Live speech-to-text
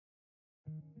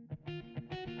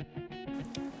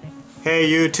Hey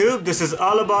YouTube, this is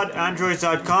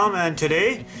AllAboutAndroids.com, and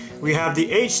today we have the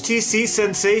HTC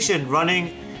Sensation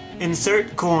running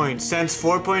InsertCoin Sense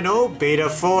 4.0 Beta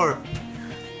 4.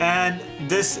 And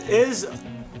this is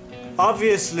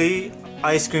obviously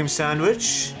ice cream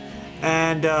sandwich,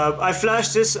 and I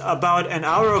flashed this about an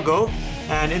hour ago,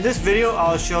 and in this video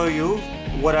I'll show you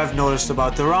what I've noticed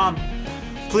about the ROM.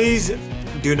 Please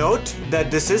do note that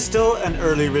this is still an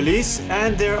early release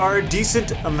and there are a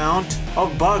decent amount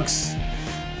of bugs,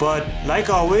 but like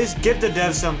always, give the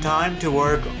devs some time to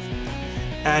work,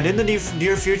 and in the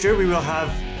near future we will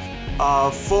have a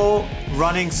full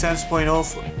running Sense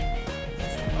 4.0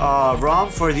 ROM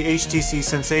for the HTC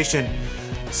Sensation.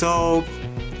 So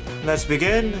let's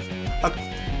begin. A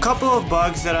couple of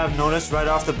bugs that I've noticed right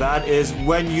off the bat is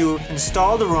when you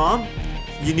install the ROM,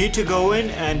 you need to go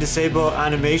in and disable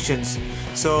animations.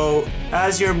 So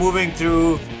as you're moving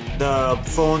through the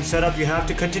phone setup, you have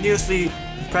to continuously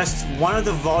press one of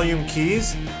the volume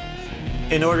keys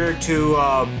in order to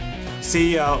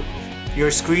see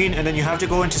your screen, and then you have to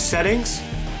go into settings,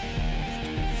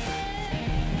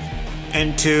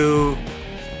 into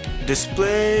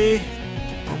display,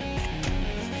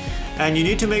 and you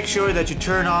need to make sure that you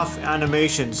turn off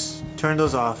animations. Turn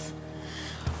those off.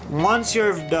 Once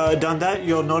you've done that,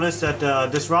 you'll notice that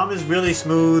this ROM is really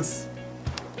smooth.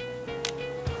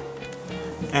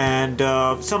 And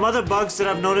some other bugs that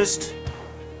I've noticed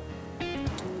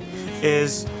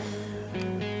is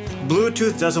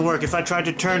Bluetooth doesn't work. If I try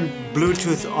to turn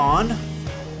Bluetooth on,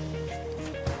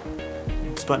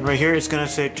 this button right here, it's gonna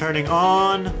say turning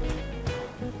on,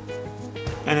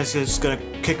 and it's just gonna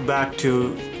kick back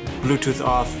to Bluetooth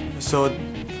off. So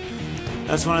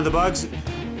that's one of the bugs.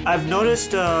 I've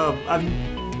noticed that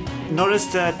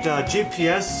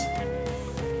GPS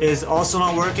is also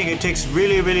not working. It takes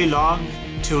really long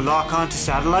to lock onto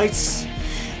satellites,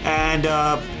 and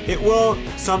it will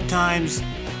sometimes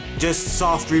just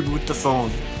soft reboot the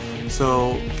phone.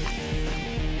 So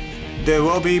there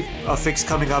will be a fix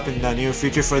coming up in the near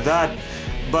future for that.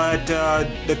 But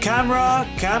the camera,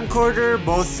 camcorder,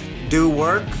 both do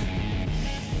work.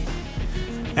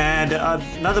 And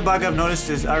another bug I've noticed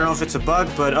is, I don't know if it's a bug,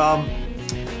 but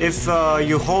if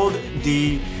you hold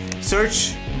the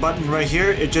search button right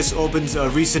here, it just opens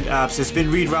recent apps. It's been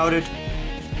rerouted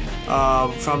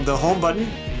from the home button.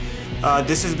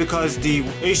 This is because the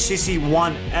HTC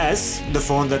One S, the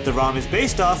phone that the ROM is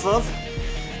based off of,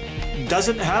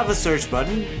 doesn't have a search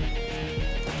button.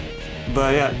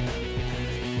 But yeah,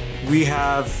 we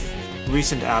have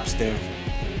recent apps there.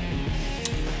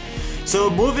 So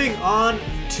moving on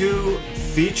to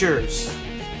features.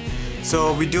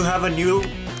 So we do have a newly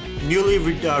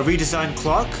redesigned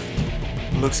clock.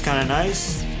 Looks kind of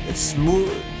nice. It's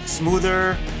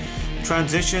smoother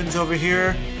transitions over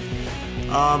here.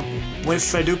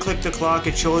 If I do click the clock,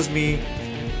 it shows me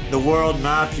the world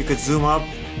map. You could zoom up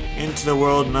into the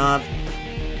world map.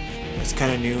 That's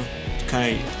kind of new. It's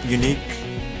kind of unique.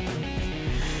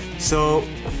 So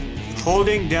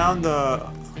holding down the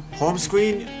home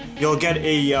screen, you'll get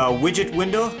a widget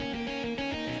window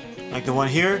like the one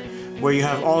here, where you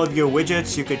have all of your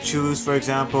widgets. You could choose, for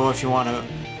example, if you want a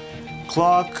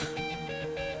clock.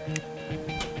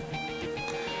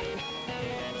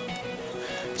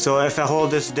 So if I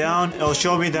hold this down, it'll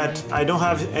show me that I don't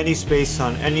have any space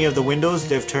on any of the windows.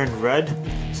 They've turned red.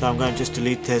 So I'm going to just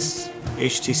delete this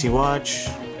HTC watch.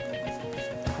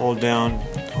 Hold down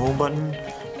the home button.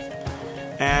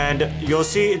 And you'll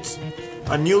see it's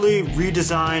a newly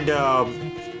redesigned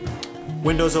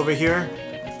windows over here.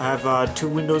 I have two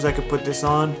windows I could put this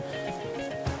on.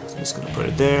 So I'm just going to put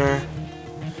it there.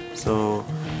 So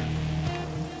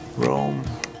ROM.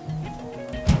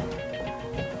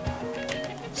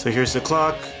 So here's the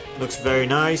clock. Looks very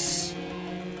nice.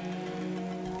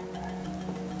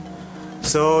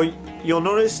 So you'll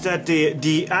notice that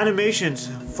the animations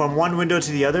from one window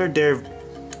to the other,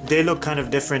 they look kind of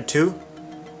different too.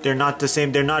 They're not the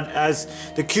same. They're not as,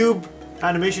 the cube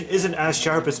animation isn't as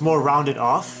sharp. It's more rounded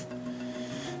off.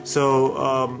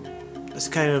 So it's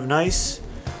kind of nice.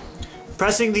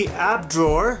 Pressing the app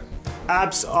drawer,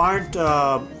 apps aren't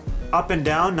up and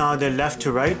down. Now they're left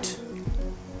to right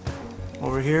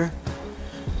over here.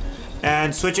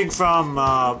 And switching from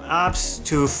apps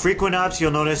to frequent apps,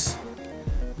 you'll notice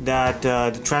that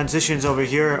the transitions over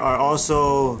here are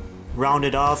also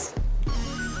rounded off,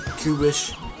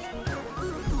 cubish.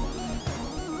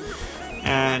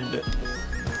 And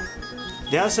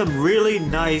they have some really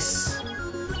nice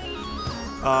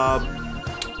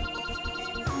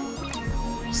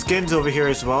skins over here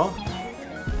as well.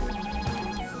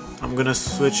 I'm gonna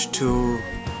switch to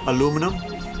aluminum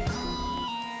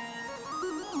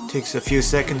Takes a few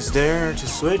seconds there to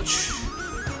switch.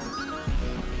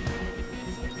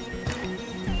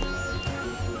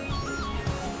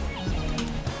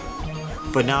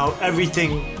 But now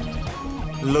everything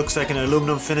looks like an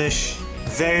aluminum finish.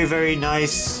 Very, very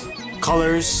nice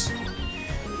colors.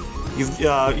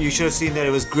 You should have seen that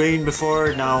it was green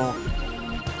before. Now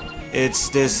it's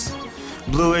this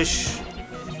bluish,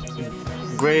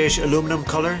 grayish aluminum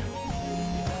color.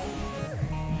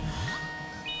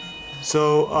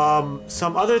 So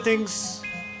some other things,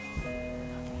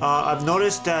 I've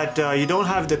noticed that you don't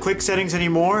have the quick settings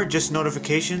anymore, just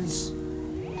notifications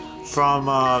from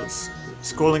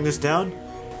scrolling this down.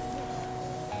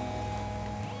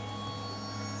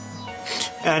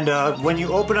 And when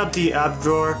you open up the app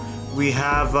drawer, we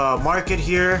have market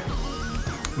here,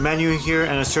 menu here,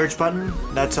 and a search button.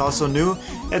 That's also new.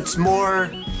 It's more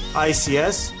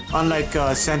ICS.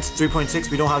 Unlike Sense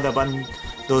 3.6, we don't have that button,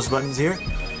 those buttons here.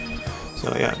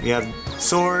 So yeah, we have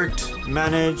sort,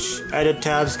 manage, edit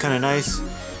tabs, kind of nice.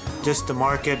 Just the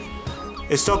market.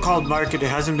 It's still called market. It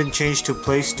hasn't been changed to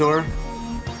Play Store,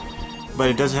 but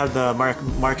it does have the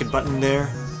market button there.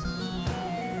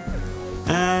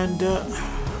 And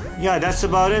yeah, that's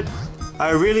about it.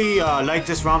 I really like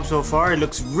this ROM so far. It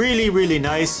looks really, really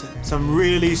nice. Some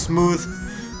really smooth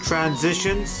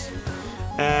transitions,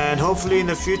 and hopefully in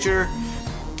the future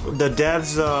the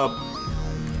devs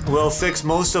will fix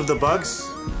most of the bugs.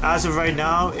 As of right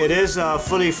now, it is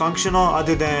fully functional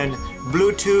other than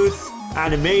Bluetooth,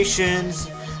 animations,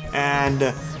 and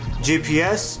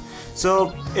GPS.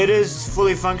 So it is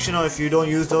fully functional if you don't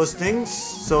use those things.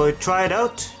 So try it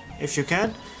out if you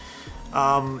can.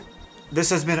 This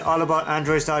has been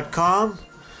AllAboutAndroids.com.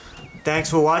 Thanks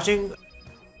for watching.